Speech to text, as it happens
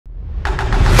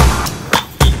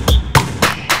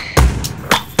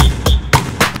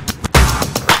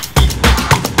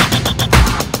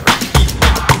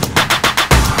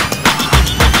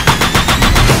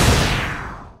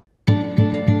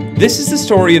This is the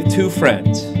story of two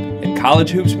friends and college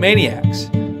hoops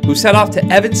maniacs who set off to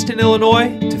Evanston,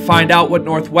 Illinois to find out what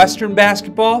Northwestern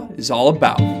basketball is all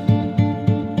about.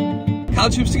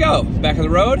 College Hoops to Go, back on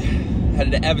the road,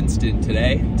 headed to Evanston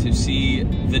today to see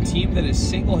the team that is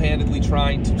single-handedly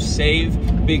trying to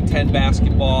save Big Ten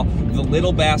basketball, the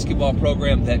little basketball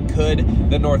program that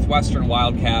could, the Northwestern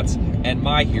Wildcats, and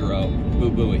my hero, Boo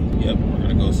Buie. Yep, we're going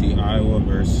to go see Iowa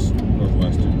versus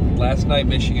Northwestern. Last night,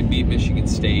 Michigan beat Michigan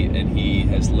State, and he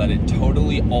has let it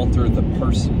totally alter the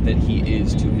person that he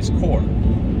is to his core.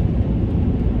 Am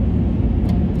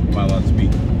I allowed to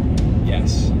speak?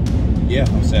 Yes. Yeah,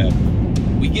 I'm sad.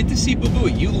 We get to see Boo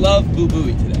Buie. You love Boo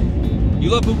Buie today.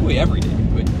 You love Boo Buie every day,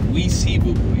 but we see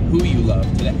Boo Buie, who you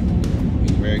love today.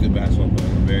 He's a very good basketball player.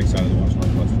 I'm very excited to watch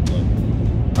Northwestern play.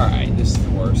 All right, this is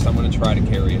the worst. I'm going to try to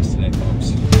carry us today,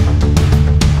 folks.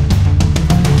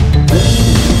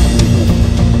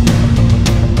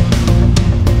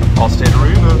 All-State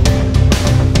Arena.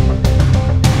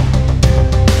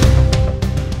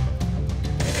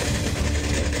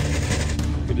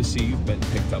 Good to see you've been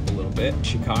picked up a little bit.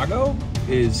 Chicago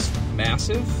is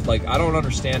massive. Like, I don't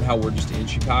understand how we're just in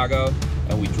Chicago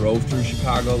and we drove through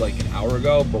Chicago like an hour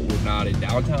ago, but we're not in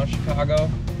downtown Chicago.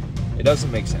 It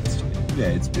doesn't make sense to me. Yeah,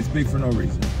 it's big for no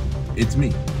reason. It's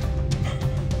me.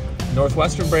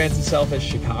 Northwestern brands itself as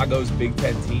Chicago's Big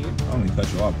Ten team. I don't mean to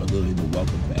cut you off, but literally the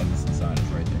welcome to Evanston sign is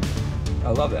right there. I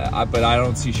love that, but I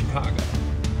don't see Chicago.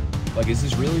 Like, is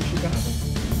this really Chicago?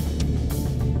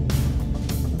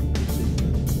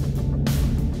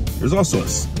 There's also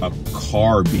a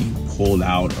car being pulled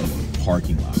out of a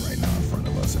parking lot right now in front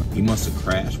of us. He must have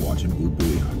crashed watching Boo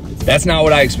Buie highlights. That's not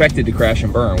what I expected to crash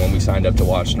and burn when we signed up to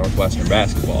watch Northwestern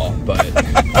basketball, but...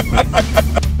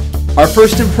 Our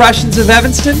first impressions of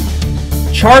Evanston?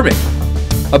 Charming.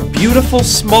 A beautiful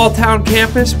small-town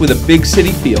campus with a big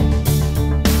city feel.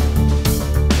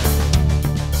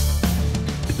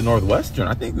 At the Northwestern,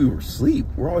 I think we were asleep.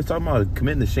 We're always talking about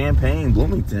committing to Champaign,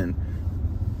 Bloomington.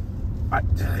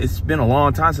 It's been a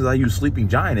long time since I used Sleeping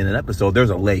Giant in an episode. There's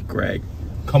a lake, Greg.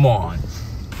 Come on.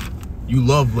 You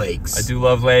love lakes. I do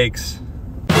love lakes.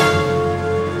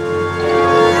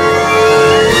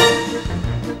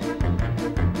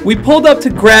 We pulled up to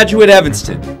Graduate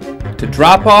Evanston to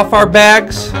drop off our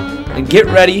bags and get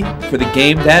ready for the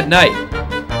game that night.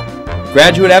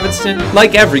 Graduate Evanston,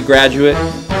 like every graduate,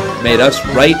 made us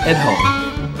right at home.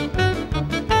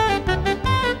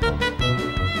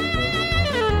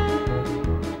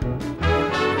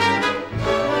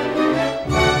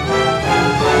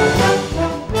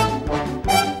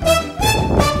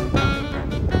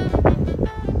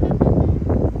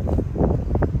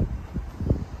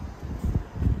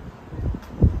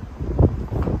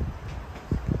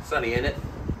 Sunny, ain't it?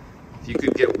 If you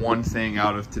could get one thing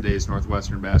out of today's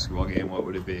Northwestern basketball game, what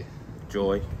would it be?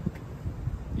 Joy.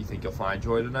 You think you'll find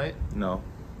joy tonight? No.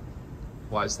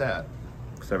 Why is that?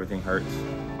 Because everything hurts.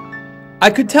 I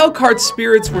could tell Cart's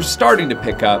spirits were starting to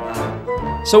pick up,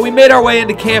 so we made our way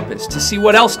into campus to see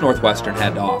what else Northwestern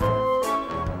had to offer.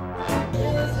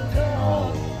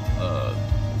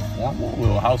 Formal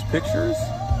little house pictures.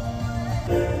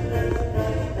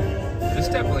 This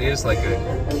definitely is like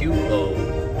a cute little,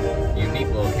 unique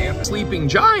little campus. Sleeping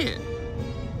Giant!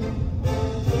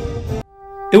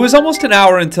 It was almost an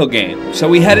hour until game, so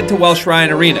we headed to Welsh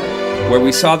Ryan Arena, where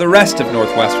we saw the rest of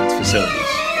Northwestern's facilities.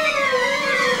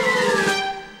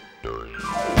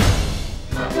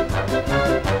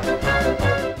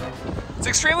 It's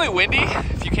extremely windy,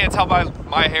 if you can't tell by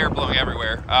my hair blowing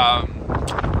everywhere.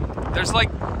 There's like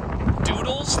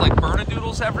doodles, like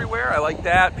Bernedoodles everywhere. I like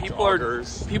that. People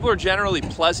are generally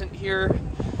pleasant here.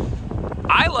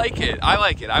 I like it.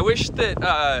 I wish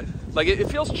that, like, it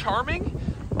feels charming.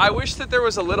 I wish that there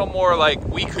was a little more, like,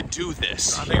 we could do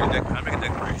this. Can I make a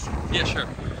declaration? Yeah, sure.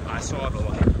 I saw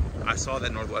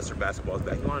that Northwestern basketball is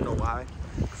back. You want to know why?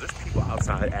 Because there's people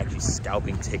outside actually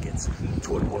scalping tickets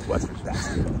toward Northwestern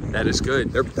basketball. That is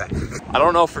good. They're back. I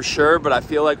don't know for sure, but I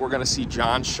feel like we're going to see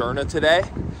John Scherna today.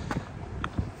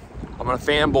 I'm going to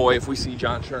fanboy if we see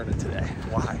John Scherna today.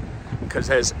 Why? Because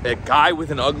as a guy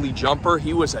with an ugly jumper,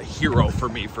 he was a hero for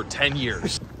me for 10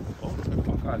 years.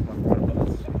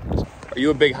 Are you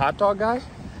a big hot dog guy?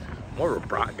 More of a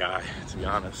brat guy, to be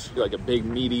honest. You're like a big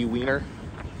meaty wiener?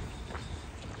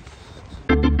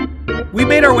 We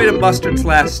made our way to Mustard's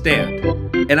Last Stand,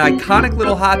 an iconic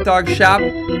little hot dog shop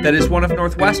that is one of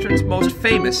Northwestern's most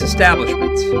famous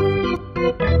establishments.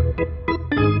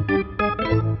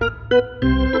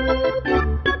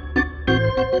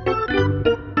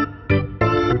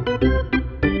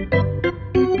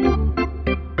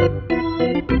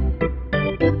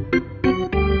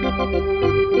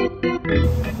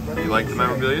 like the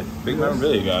memorabilia? Big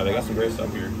memorabilia guy. They got some great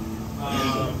stuff here.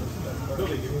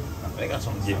 They got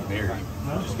some getting married.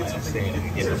 Just get some standing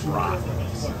and get a bra.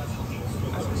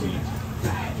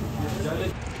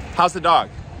 How's the dog?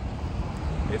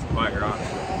 It's fire,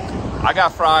 honestly. I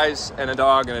got fries and a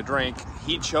dog and a drink.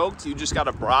 He choked, you just got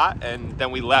a brat, and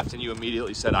then we left and you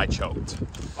immediately said I choked.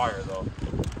 Fire though.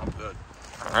 I'm good.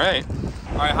 All right,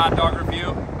 hot dog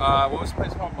review. What was the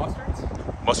place called? Mustard's?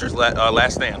 Mustard's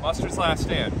Last Stand. Mustard's Last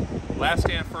Stand. Last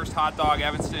Stand, first hot dog,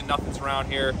 Evanston, nothing's around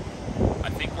here. I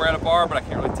think we're at a bar, but I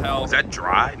can't really tell. Is that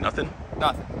dry? Nothing?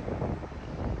 Nothing.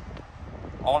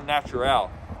 All natural.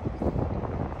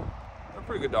 They're a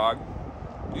pretty good dog.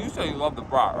 You say you love the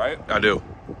brat, right? I do.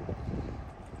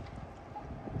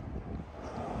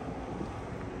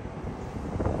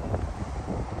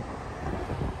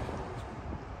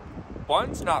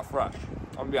 Bun's not fresh.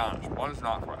 I'm gonna be honest. Bun's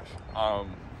not fresh.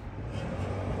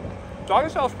 Dog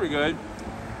itself's pretty good.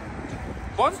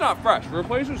 Bun's not fresh. Your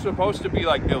place is supposed to be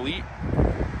like elite,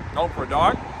 known for a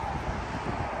dog.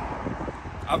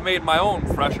 I've made my own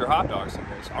fresher hot dogs in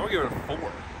this. I'm gonna give it a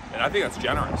 4, and I think that's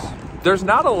generous. There's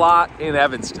not a lot in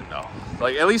Evanston though.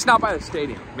 Like at least not by the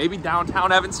stadium. Maybe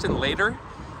downtown Evanston later,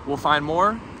 we'll find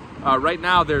more. Right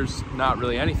now, there's not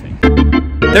really anything.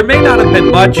 There may not have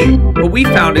been much, but we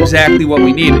found exactly what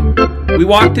we needed. We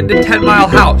walked into 10 Mile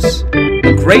House,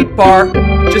 a great bar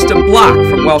just a block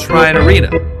from Welsh Ryan Arena.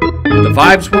 The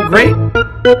vibes were great,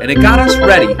 and it got us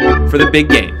ready for the big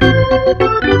game.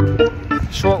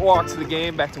 Short walk to the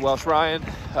game, back to Welsh Ryan.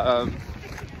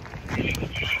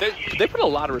 They put a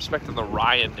lot of respect on the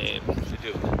Ryan name. They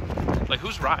do. Like,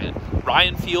 who's Ryan?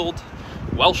 Ryan Field,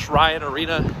 Welsh Ryan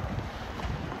Arena.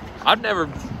 I've never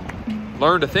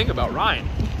learned a thing about Ryan.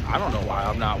 I don't know why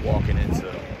I'm not walking into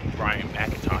Ryan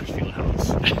McIntosh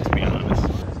Fieldhouse, to be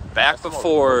honest. Back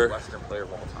before Western player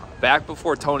of all time. Back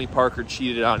before Tony Parker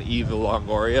cheated on Eva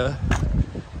Longoria,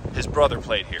 his brother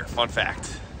played here. Fun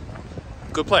fact.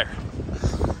 Good player.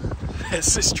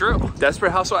 This is true.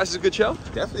 Desperate Housewives is a good show?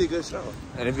 Definitely a good show.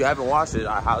 And if you haven't watched it,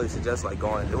 I highly suggest like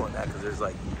going and doing that because there's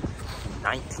like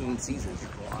 19 seasons you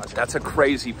can watch. That's a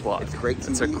crazy plug. It's great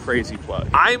TV. It's a crazy plug.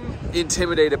 I'm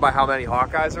intimidated by how many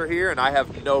Hawkeyes are here, and I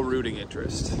have no rooting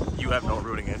interest. You have no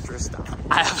rooting interest?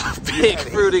 I have a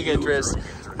big rooting interest.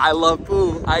 I love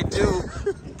Boo. I do.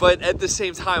 But at the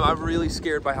same time, I'm really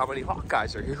scared by how many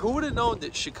Hawkeyes are here. Who would have known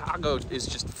that Chicago is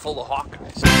just full of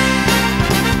Hawkeyes?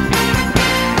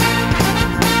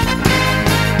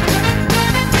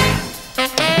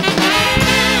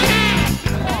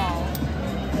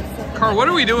 Car, what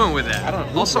are we doing with that? I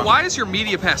don't know. Also, why is your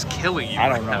media pass killing you? I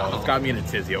don't know. It's got me in a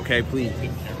tizzy, okay? Please.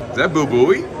 Is that Boo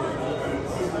Buie?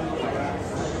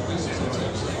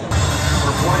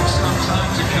 For quite some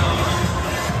time to come.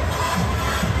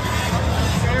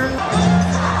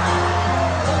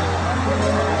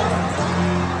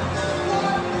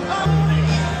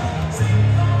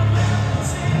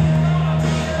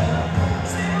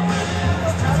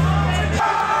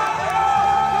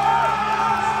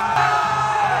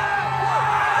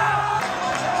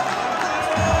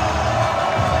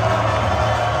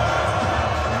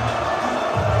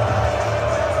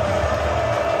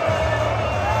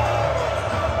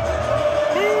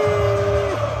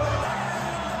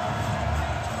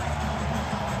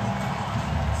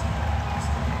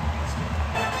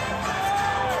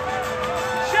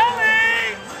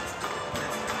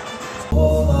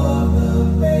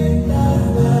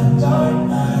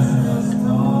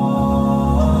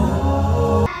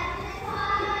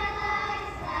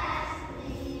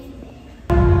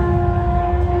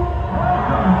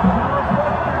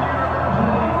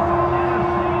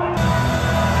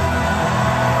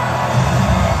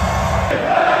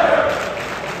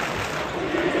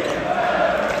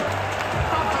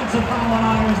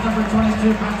 Number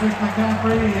 22, Patrick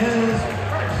McCaffrey is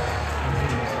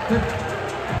first.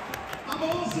 I'm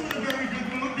also in a very good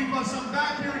mood because I'm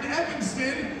back here in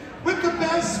Evanston with the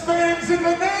best fans in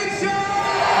the nation!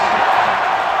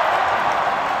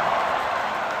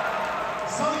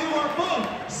 So you are both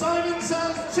Simon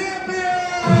Says champions!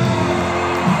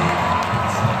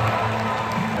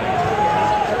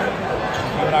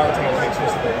 You and I were taking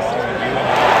pictures of the ball and you and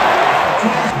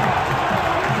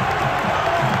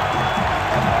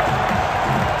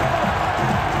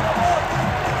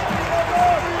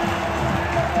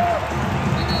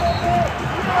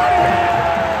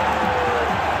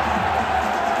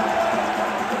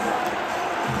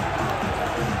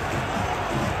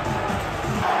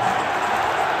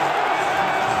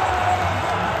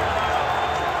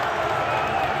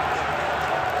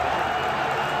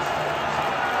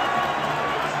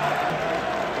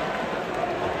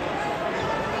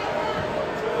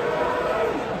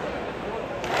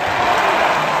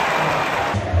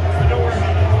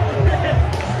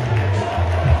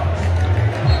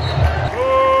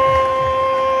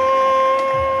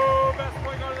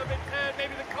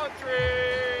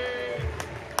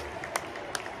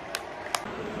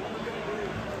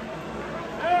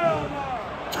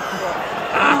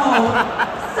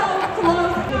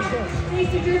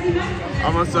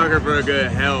I'm a sucker for a good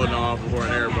hell no before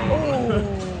an air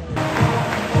ball.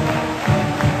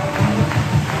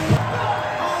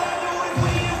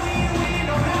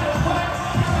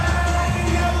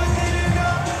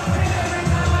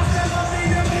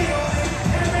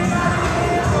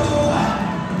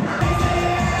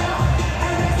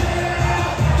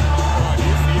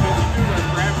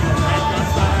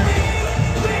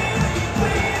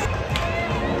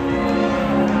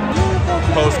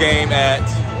 Post game at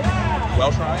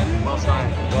Welsh Ryan? Welsh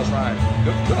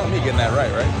Ryan. Good on me getting that right?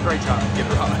 Great job. Get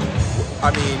it right. I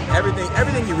mean,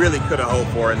 everything you really could have hoped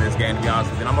for in this game, to be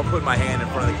honest with you. And I'm going to put my hand in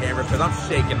front of the camera because I'm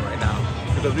shaking right now.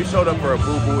 Because we showed up for a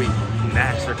Boo Buie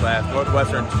masterclass.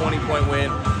 Northwestern 20-point win.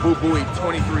 Boo Buie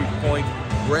 23 points.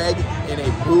 Greg in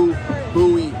a Boo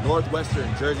Buie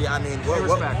Northwestern jersey. I mean, what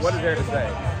is there to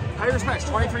say? High respects,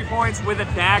 23 points with a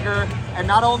dagger, and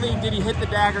not only did he hit the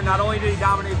dagger, not only did he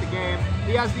dominate the game,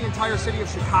 he has the entire city of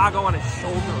Chicago on his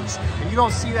shoulders, and you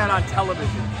don't see that on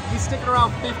television. He's sticking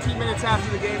around 15 minutes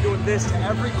after the game doing this to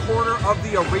every corner of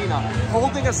the arena,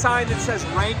 holding a sign that says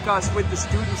rank us with the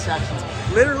student sections,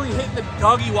 literally hitting the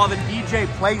Dougie while the DJ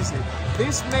plays it.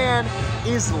 This man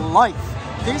is life.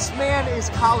 This man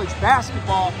is college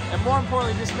basketball, and more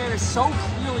importantly, this man is so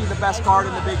clearly the best guard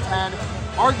in the Big Ten,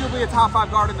 arguably a top 5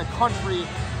 guard in the country.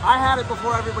 I had it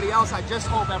before everybody else. I just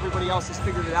hope everybody else has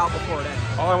figured it out before it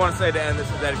ends. All I want to say to end this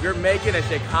is that if you're making a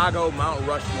Chicago Mount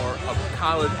Rushmore of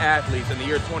college athletes in the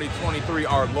year 2023,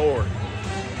 our Lord,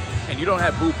 and you don't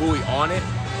have Boo Buie on it,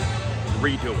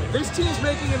 redo it. This team's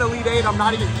making an Elite 8. I'm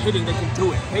not even kidding. They can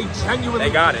do it. They genuinely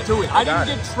got it. do it. I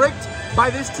didn't get tricked by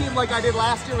this team like I did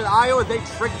last year with Iowa. They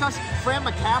tricked us. Fran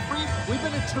McCaffrey, we've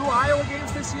been to 2 Iowa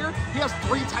games this year. He has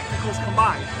 3 technicals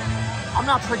combined. I'm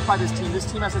not tricked by this team.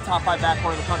 This team has a top 5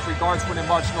 backcourt in the country. Guards win in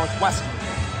March, Northwestern.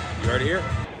 You heard it here.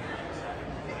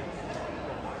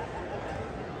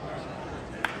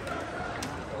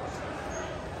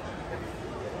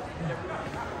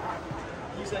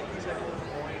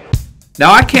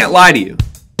 Now, I can't lie to you.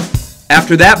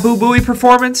 After that Boo Buie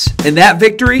performance and that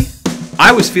victory,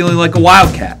 I was feeling like a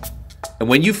Wildcat. And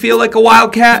when you feel like a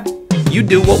Wildcat, you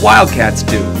do what Wildcats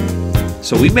do.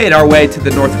 So we made our way to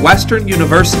the Northwestern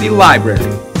University Library.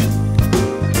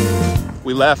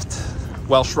 We left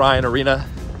Welsh Ryan Arena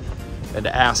and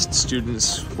asked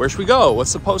students, where should we go?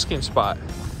 What's the post-game spot?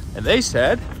 And they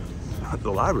said,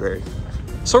 The library.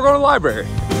 so we're going to the library.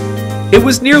 It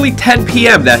was nearly 10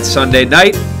 p.m. that Sunday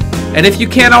night, and if you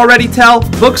can't already tell,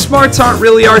 book smarts aren't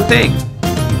really our thing.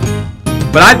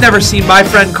 But I've never seen my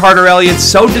friend Carter Elliott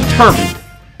so determined,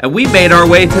 and we made our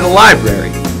way to the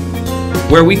library,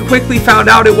 where we quickly found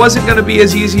out it wasn't going to be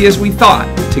as easy as we thought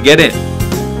to get in.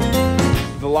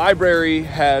 The library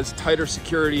has tighter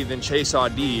security than Chase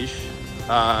Audige.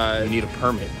 You need a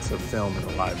permit to film in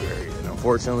the library. And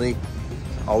unfortunately,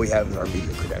 all we have is our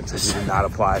media credentials. We did not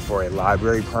apply for a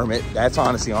library permit. That's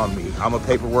honestly on me. I'm a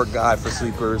paperwork guy for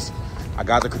sleepers. I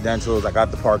got the credentials. I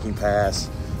got the parking pass.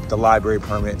 The library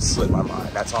permit slipped my mind.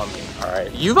 That's on me, all right?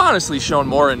 You've honestly shown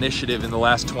more initiative in the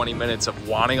last 20 minutes of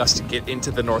wanting us to get into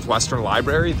the Northwestern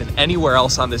Library than anywhere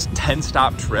else on this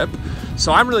 10-stop trip.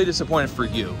 So I'm really disappointed for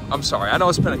you. I'm sorry. I know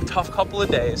it's been a tough couple of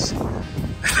days.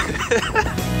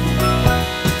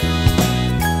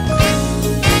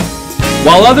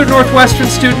 While other Northwestern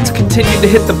students continued to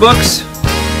hit the books,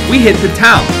 we hit the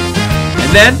town.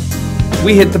 And then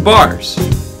we hit the bars.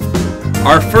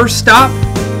 Our first stop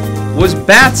was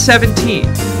Bat 17,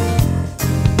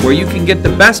 where you can get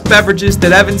the best beverages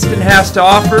that Evanston has to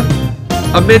offer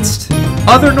amidst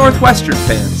other Northwestern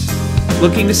fans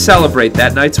looking to celebrate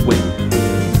that night's win.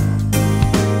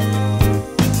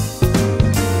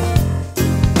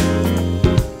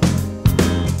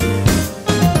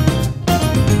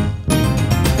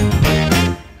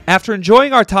 After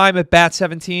enjoying our time at Bat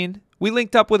 17, we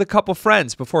linked up with a couple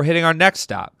friends before hitting our next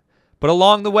stop. But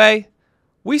along the way,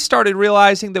 we started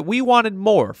realizing that we wanted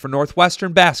more for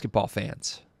Northwestern basketball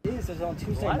fans. It's on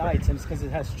Tuesday nights, and it's because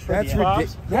it has trivia.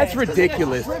 That's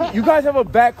ridiculous. You guys have a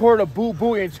backcourt of Boo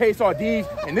Buie and Chase Audige,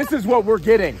 and this is what we're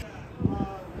getting.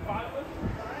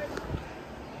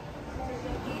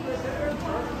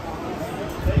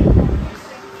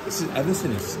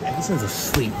 Evanston's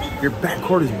asleep. Your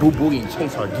backcourt is Boo Buie and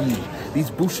Chase Audige. These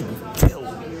Boos should be killed.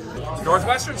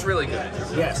 Northwestern's really good.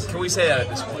 Yes. Can we say that at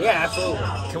this point? Yeah, absolutely.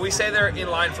 Can we say they're in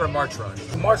line for a March run?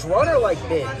 March run or like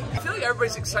big? I feel like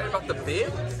everybody's excited about the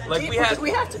bid. Like We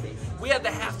have to be. We had the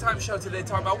halftime show today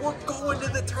talking about we're going to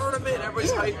the tournament.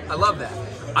 Everybody's hyped. I love that.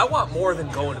 I want more than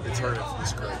going to the tournament for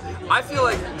this group. I feel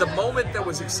like the moment that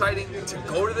was exciting to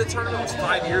go to the tournament was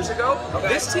 5 years ago. Okay.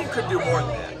 This team could do more than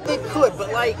that. They could,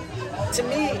 but like, to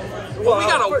me, well, we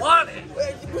gotta want it.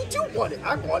 We do want it.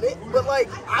 I want it, but like,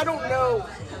 I don't know.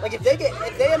 Like, if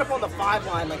they end up on the 5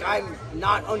 line, like, I'm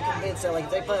not unconvinced that like if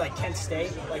they play like Kent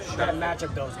State, like that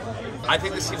matchup goes well. I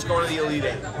think this team's going to the Elite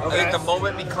Eight. Okay. I think the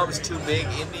moment becomes too big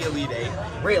in the Elite Eight.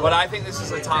 Really? But I think this is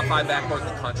a top 5 backcourt in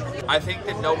the country. I think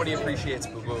that nobody appreciates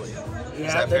Boo Buie.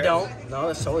 Yeah, they don't. No,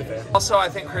 that's totally fair. Also, I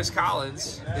think Chris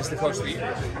Collins is the coach of the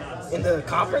year. In the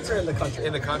conference or in the country?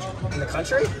 In the country. In the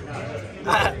country?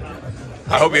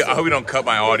 I hope you don't cut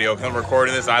my audio because I'm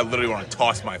recording this. I literally want to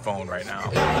toss my phone right now.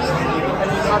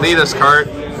 Lead us, Kurt.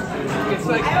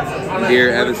 Dear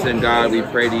Evanston God, we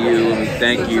pray to you and we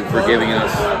thank you for giving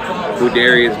us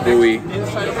Budarius Bowie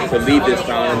to lead this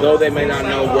town. And though they may not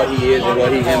know what he is and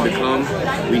what he can become,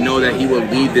 we know that he will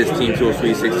lead this team to a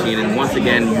Sweet 16 and once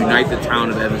again unite the town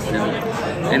of Evanston.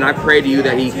 And I pray to you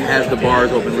that he has the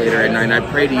bars open later at night. And I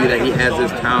pray to you that he has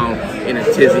this town in a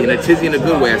tizzy in a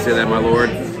good way. I say that, my Lord.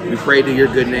 We pray to your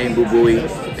good name, Boo Buie.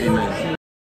 Amen.